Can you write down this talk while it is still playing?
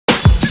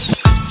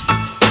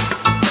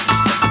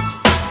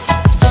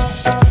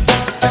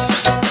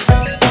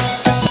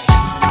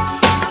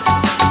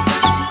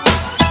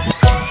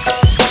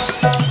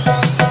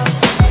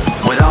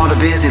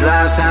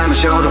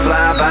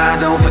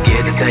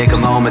take a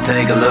moment,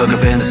 take a look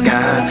up in the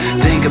sky.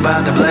 Think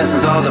about the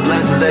blessings, all the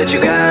blessings that you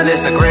got.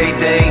 It's a great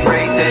day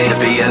to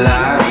be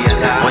alive.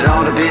 With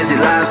all the busy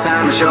lives,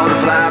 time is sure to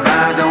fly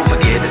by. Don't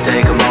forget to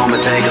take a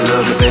moment, take a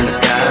look up in the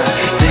sky.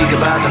 Think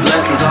about the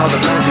blessings, all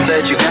the blessings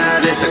that you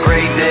got. It's a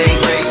great day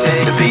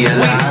to be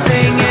alive. We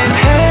singing,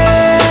 hey.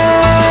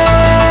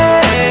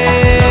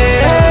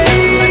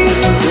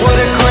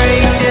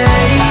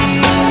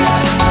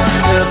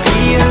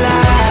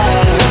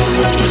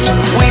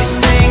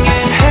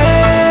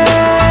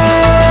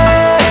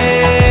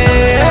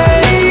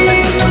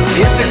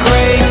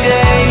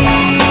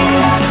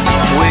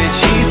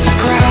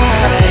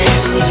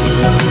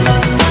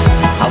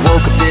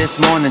 This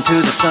morning to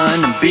the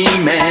sun and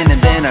beaming,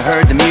 and then I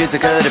heard the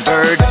music of the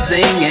birds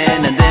singing,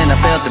 and then I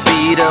felt the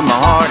beat of my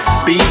heart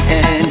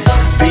beating.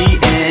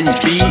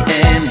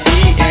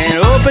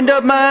 Opened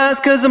up my eyes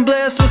 'cause I'm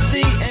blessed with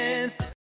seeing.